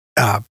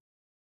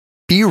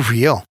be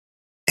real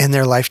in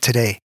their life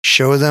today.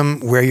 Show them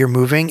where you're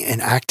moving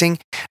and acting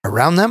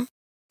around them,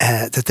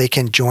 that they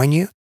can join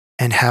you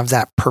and have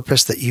that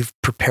purpose that you've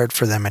prepared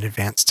for them in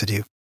advance to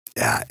do.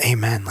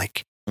 Amen.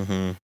 Like,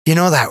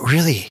 that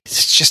really,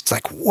 it's just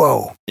like,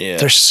 whoa,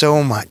 there's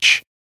so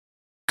much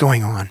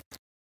going on.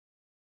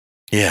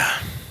 Yeah,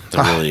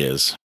 there really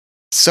is.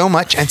 So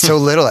much and so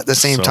little at the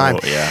same time.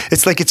 Yeah.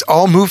 It's like it's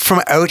all moved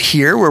from out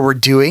here where we're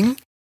doing,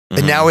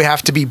 and now we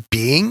have to be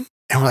being.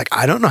 And we're like,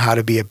 I don't know how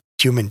to be a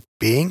human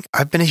being.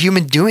 I've been a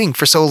human doing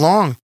for so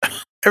long.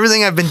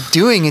 Everything I've been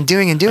doing and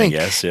doing and doing. I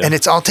guess, yeah. And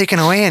it's all taken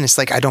away. And it's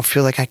like, I don't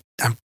feel like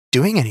I'm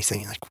doing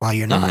anything. Like, well,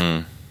 you're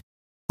not.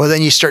 Well,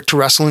 then you start to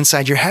wrestle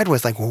inside your head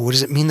with like, well, what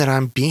does it mean that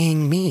I'm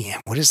being me?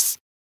 What is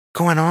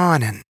going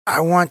on? And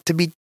I want to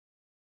be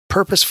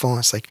purposeful.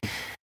 It's like,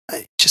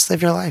 just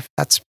live your life.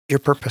 That's your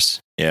purpose.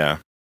 Yeah.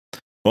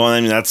 Well,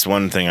 I mean, that's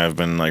one thing I've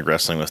been like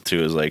wrestling with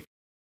too, is like,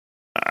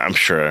 I'm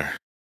sure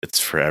it's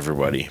for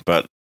everybody,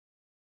 but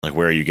like,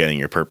 where are you getting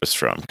your purpose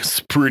from? 'Cause it's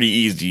pretty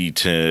easy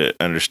to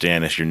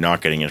understand if you're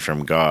not getting it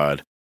from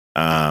God,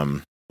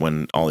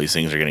 when all these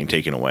things are getting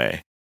taken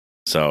away.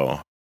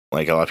 So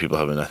like, a lot of people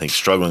have been, I think,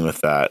 struggling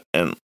with that.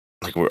 And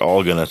like, we're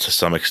all going to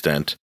some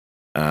extent,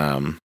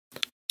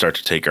 start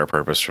to take our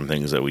purpose from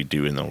things that we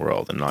do in the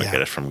world and not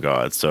get it from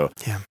God. So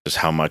just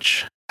how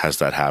much has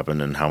that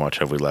happened, and how much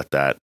have we let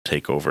that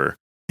take over?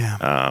 Yeah.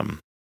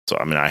 So,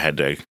 I mean, I had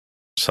to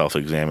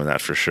self-examine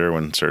that for sure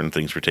when certain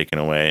things were taken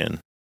away, and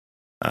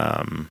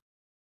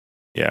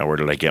where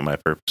did I get my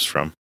purpose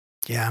from?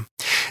 Yeah.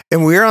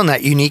 And we're on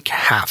that unique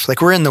half.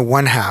 Like, we're in the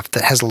one half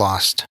that has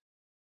lost.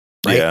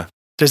 Right? Yeah.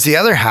 There's the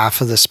other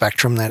half of the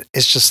spectrum that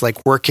is just like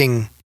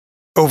working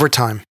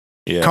overtime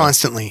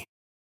constantly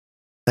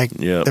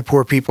The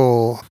poor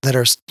people that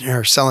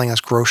are selling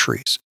us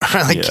groceries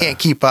can't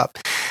keep up.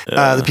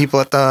 The people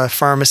at the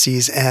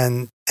pharmacies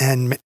and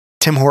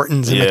Tim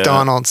Hortons and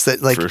McDonald's that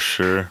for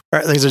sure.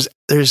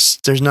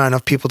 There's not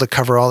enough people to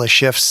cover all the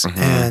shifts,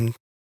 and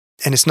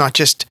it's not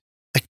just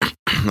like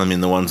I mean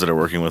the ones that are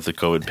working with the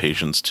COVID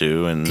patients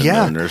too, and in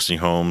the nursing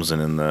homes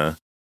and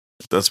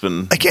that's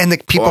been and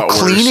the people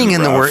cleaning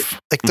in the work,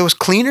 like those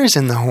cleaners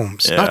in the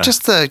homes, not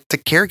just the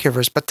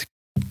caregivers, but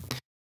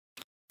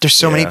there's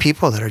so many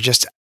people that are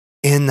just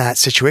in that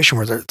situation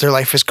where their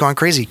life has gone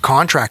crazy.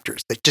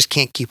 Contractors that just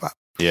can't keep up.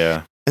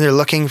 Yeah. And they're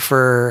looking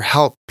for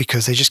help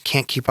because they just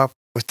can't keep up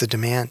with the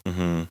demand.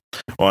 Mm-hmm.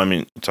 Well, I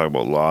mean, talk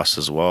about loss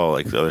as well.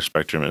 Like the other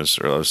spectrum or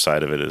the other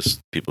side of it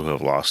is people who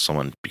have lost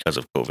someone because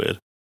of COVID.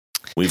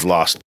 We've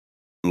lost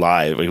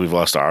we've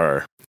lost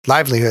our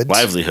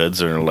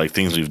livelihoods or like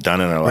things we've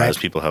done in our lives.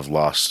 People have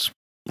lost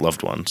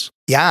loved ones.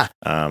 Yeah.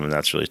 And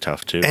that's really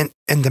tough too.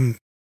 And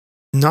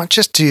not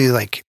just to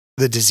like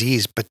the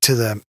disease, but to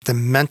the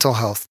mental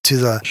health, to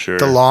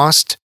the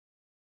lost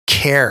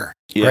care,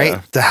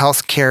 right? The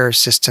healthcare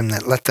system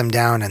that let them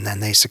down and then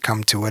they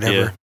succumb to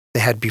whatever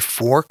they had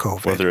before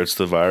COVID. Whether it's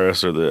the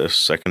virus or the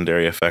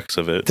secondary effects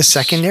of it. The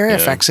secondary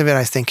effects of it,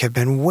 I think, have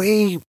been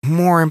way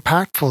more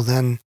impactful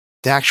than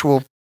the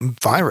actual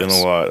virus.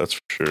 Been a lot, that's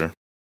for sure.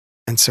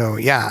 And so,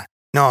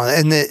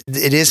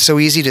 it is so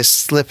easy to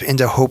slip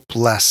into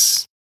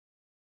hopeless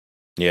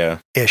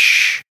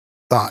ish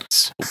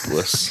thoughts.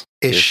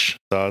 Hopeless-ish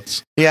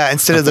thoughts. Yeah,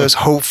 instead of those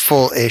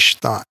hopeful-ish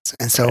thoughts.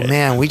 And so,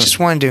 man, we just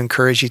wanted to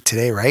encourage you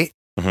today, right?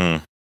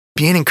 Mm-hmm.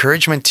 Be an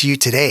encouragement to you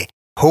today.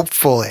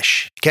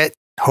 Hopeful-ish. Get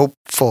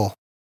hopeful.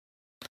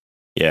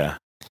 Yeah.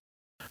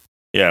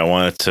 Yeah, I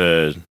wanted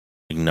to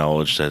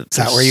acknowledge that. Is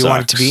that where you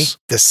want it to be?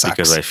 This sucks.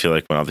 Because I feel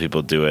like when other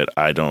people do it,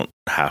 I don't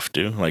have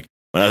to. Like,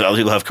 when other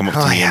people have come up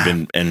to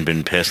me and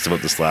been pissed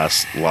about this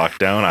last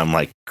lockdown, I'm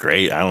like,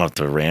 great, I don't have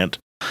to rant.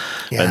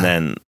 Yeah. And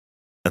then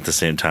at the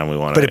same time, we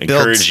want to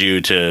encourage you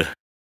to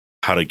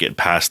how to get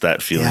past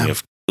that feeling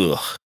of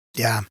ugh.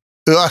 Yeah.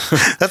 Ugh.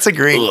 That's a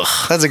great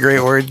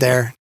word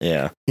there.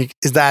 Yeah.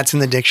 That's in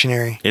the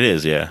dictionary. It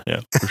is, yeah.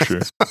 Yeah, for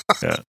sure.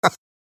 Yeah.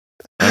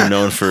 I'm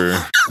known for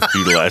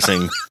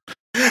utilizing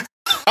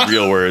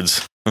real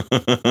words.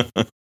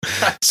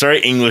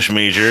 Sorry, English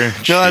major.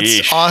 No,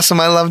 that's awesome.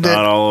 I loved it.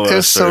 Not all of it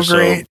was so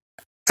great.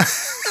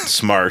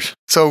 Smart.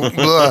 So,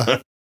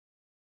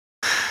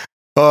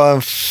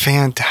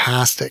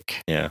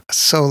 fantastic. Yeah.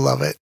 So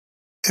love it.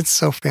 It's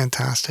so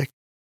fantastic.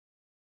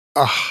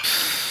 Oh,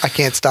 I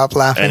can't stop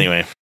laughing.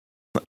 Anyway,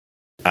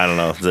 I don't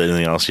know. Is there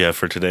anything else you have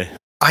for today?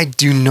 I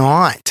do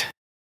not.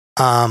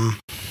 Let's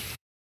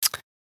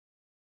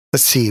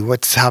see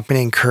what's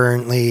happening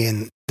currently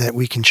and that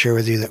we can share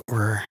with you that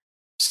we're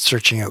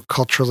searching out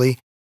culturally.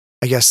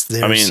 I guess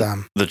there's...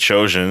 The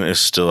Chosen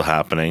is still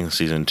happening,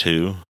 season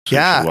 2. So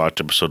you should watch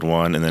episode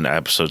 1, and then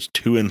episodes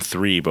 2 and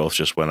 3 both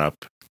just went up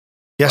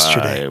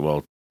yesterday.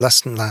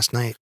 Less than last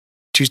night.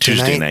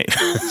 Tuesday night.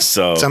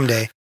 So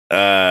someday.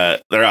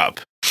 They're up.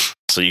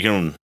 So you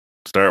can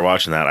start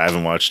watching that. I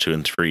haven't watched 2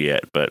 and 3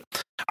 yet, but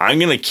I'm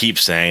going to keep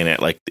saying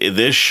it. Like,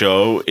 this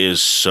show is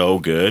so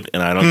good,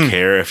 and I don't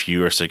care if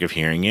you are sick of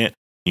hearing it.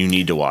 You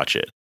need to watch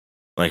it.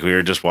 Like, we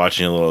were just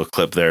watching a little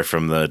clip there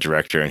from the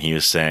director, and he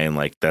was saying,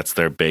 like, that's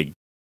their big,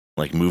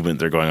 like, movement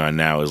they're going on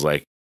now is,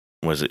 like,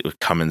 was it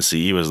Come and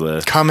See? Was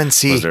their,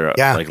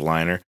 like,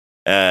 liner.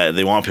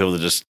 They want people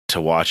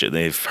to watch it.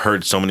 They've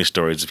heard so many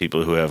stories of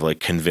people who have, like,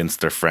 convinced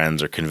their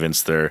friends or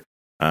convinced their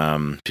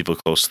people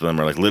close to them,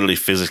 or, like, literally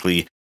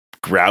physically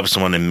grab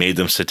someone and made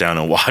them sit down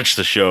and watch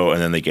the show,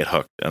 and then they get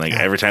hooked. And, like,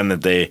 every time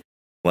that they,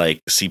 like,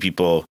 see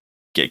people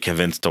get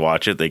convinced to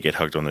watch it, they get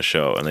hooked on the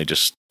show, and they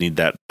just need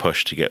that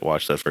push to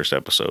watch that first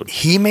episode.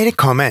 He made a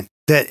comment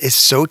that is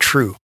so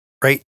true,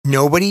 right?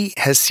 Nobody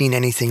has seen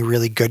anything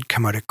really good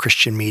come out of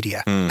Christian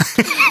media.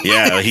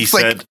 Yeah, he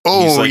said,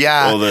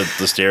 the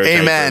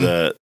stereotype,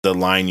 Amen. The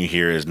line you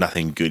hear is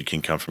nothing good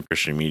can come from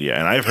Christian media.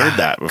 And I've heard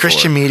that before.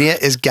 Christian media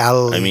is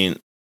Galilee. I mean,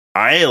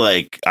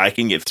 I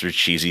can get through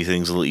cheesy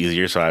things a little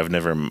easier, so I've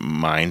never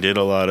minded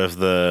a lot of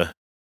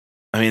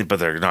but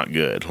they're not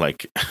good.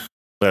 Like,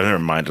 but I've never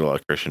minded a lot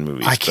of Christian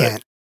movies. I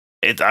can't.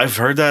 I've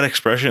heard that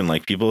expression.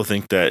 Like, people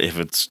think that if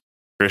it's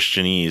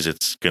Christianese,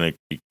 it's going to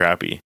be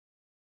crappy.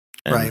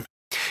 Right.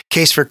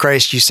 Case for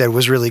Christ, you said,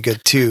 was really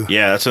good too.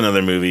 Yeah, that's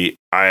another movie.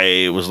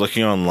 I was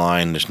looking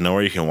online. There's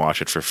nowhere you can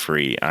watch it for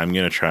free. I'm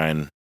going to try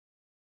and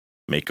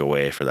make a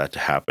way for that to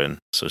happen.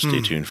 So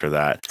stay tuned for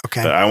that.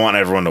 Okay. But I want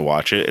everyone to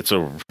watch it. It's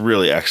a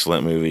really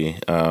excellent movie.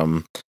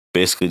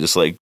 Basically just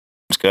like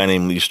this guy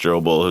named Lee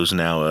Strobel, who's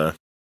now a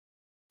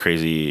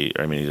crazy,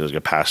 he's like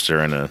a pastor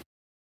and a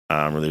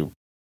really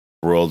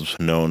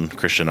world-known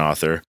Christian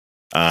author.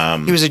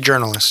 He was a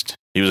journalist.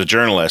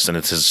 And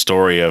it's his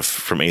story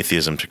from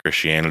atheism to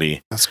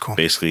Christianity. That's cool.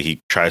 Basically, he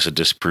tries to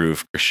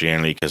disprove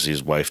Christianity because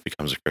his wife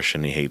becomes a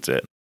Christian. He hates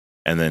it.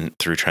 And then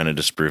through trying to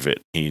disprove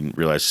it, he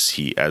realizes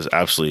he has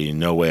absolutely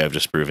no way of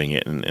disproving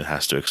it and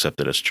has to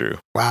accept it as true.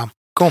 Wow.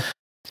 Cool.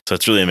 So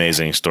it's a really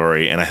amazing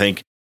story. And I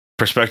think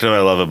perspective I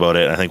love about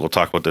it, I think we'll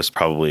talk about this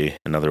probably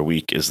another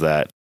week, is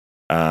that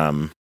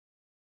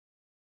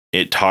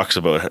it talks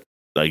about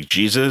like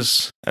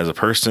Jesus as a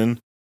person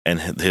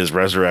and his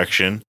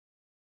resurrection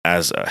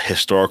as a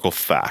historical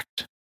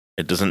fact.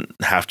 It doesn't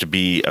have to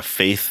be a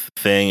faith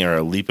thing or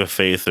a leap of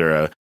faith or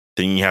a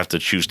thing you have to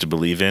choose to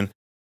believe in.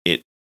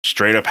 It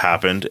straight up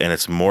happened, and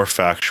it's more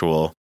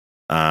factual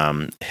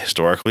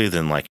historically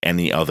than like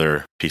any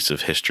other piece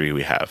of history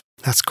we have.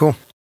 That's cool.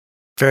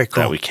 Very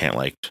cool. That we can't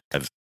like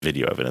have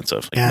video evidence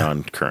of, like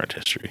non-current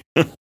history.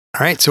 All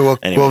right, so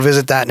we'll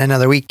visit that in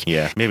another week.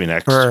 Yeah, maybe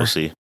next. Or we'll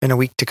see. In a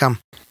week to come.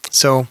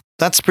 So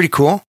that's pretty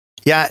cool.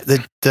 Yeah,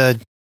 the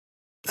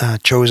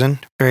Chosen,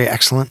 very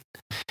excellent.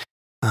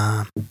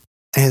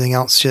 Anything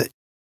else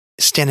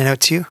standing out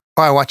to you?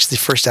 Oh, I watched the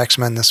first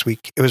X-Men this week.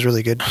 It was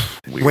really good.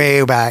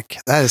 Way back.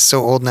 That is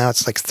so old now.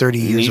 It's like 30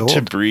 years old. Need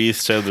to Breathe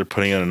said they're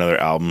putting out another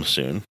album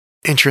soon.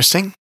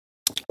 Interesting.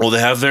 Well, they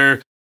have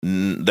their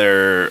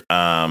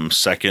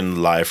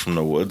second Live from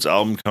the Woods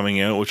album coming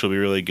out, which will be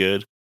really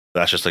good.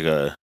 That's just like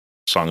a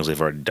songs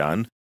they've already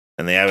done.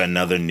 And they have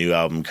another new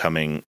album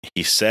coming.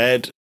 He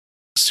said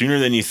sooner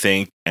than you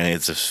think, and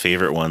it's his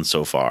favorite one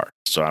so far.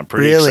 So I'm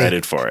pretty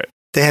excited for it.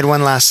 They had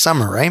one last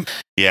summer, right?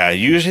 Yeah,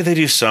 usually they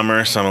do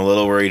summer, so I'm a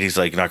little worried he's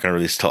like not going to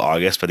release till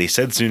August, but he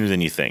said sooner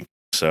than you think.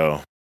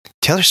 So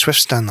Taylor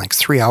Swift's done like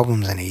 3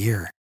 albums in a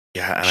year.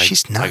 Yeah, and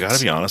she's nuts. I got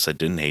to be honest, I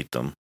didn't hate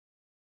them.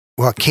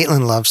 Well,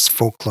 Caitlin loves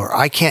Folklore.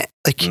 I can't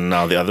like.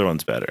 No, the other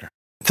one's better.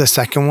 The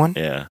second one?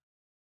 Yeah.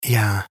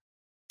 Yeah.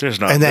 There's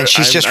not. And then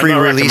she's just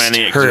re-released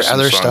her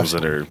other stuff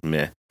that are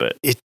meh, but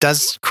it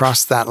does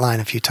cross that line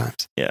a few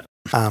times. Yeah.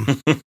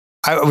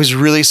 I was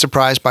really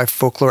surprised by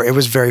Folklore. It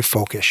was very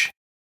folkish.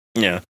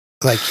 Yeah.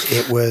 Like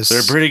it was.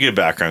 They're pretty good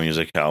background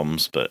music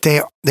albums, but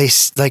they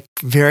like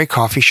very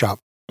coffee shop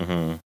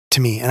to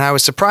me, and I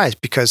was surprised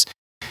because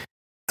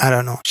I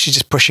don't know. She's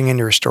just pushing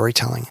into her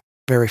storytelling.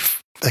 Very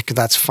like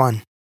that's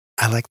fun.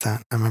 I like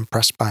that. I'm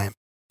impressed by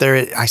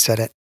it. I said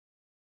it.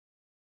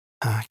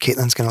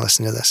 Caitlin's gonna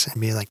listen to this and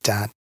be like,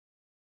 "Dad,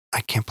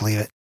 I can't believe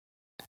it.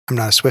 I'm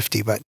not a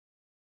Swiftie, but it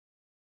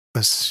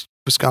was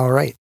all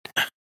right."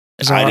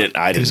 I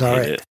didn't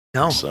hate it.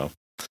 No. So,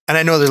 and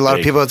I know there's a lot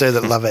of people out there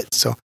that love it.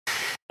 So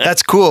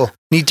that's cool.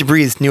 Need to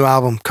Breathe, new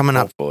album coming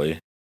up. Hopefully.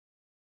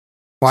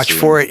 Watch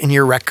for it in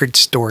your record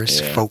stores,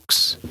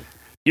 folks.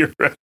 Your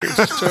record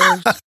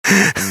stores?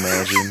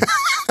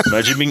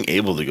 Imagine being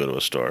able to go to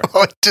a store.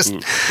 Oh, who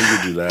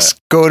would do that? Just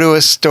go to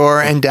a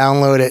store and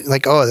download it.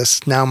 Like, oh, this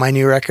is now my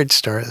new record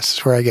store. This is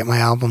where I get my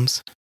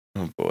albums.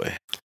 Oh boy.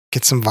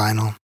 Get some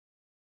vinyl.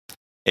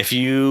 If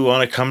you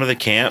want to come to the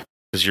camp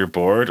because you're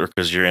bored or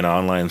because you're in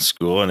online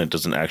school and it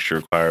doesn't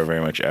actually require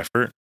very much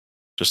effort,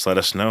 just let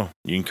us know.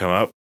 You can come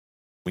up.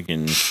 We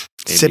can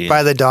sit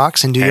by the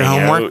docks and do your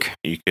homework.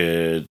 You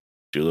could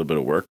do a little bit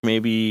of work,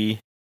 maybe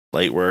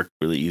light work,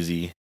 really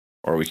easy,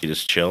 or we could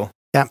just chill.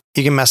 Yeah,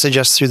 you can message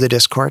us through the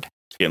Discord.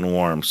 It's getting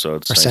warm, so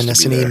it's nice send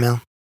us an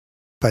email.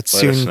 But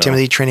soon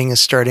Timothy training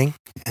is starting,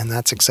 and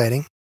that's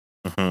exciting.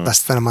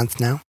 Less than a month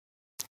now.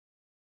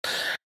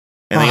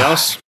 Anything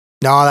else?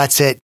 No,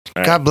 that's it.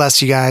 All God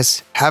bless you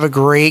guys. Have a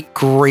great,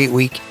 great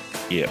week.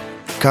 Yeah.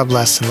 God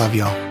bless and love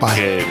you all. Bye.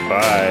 Okay,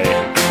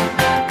 bye.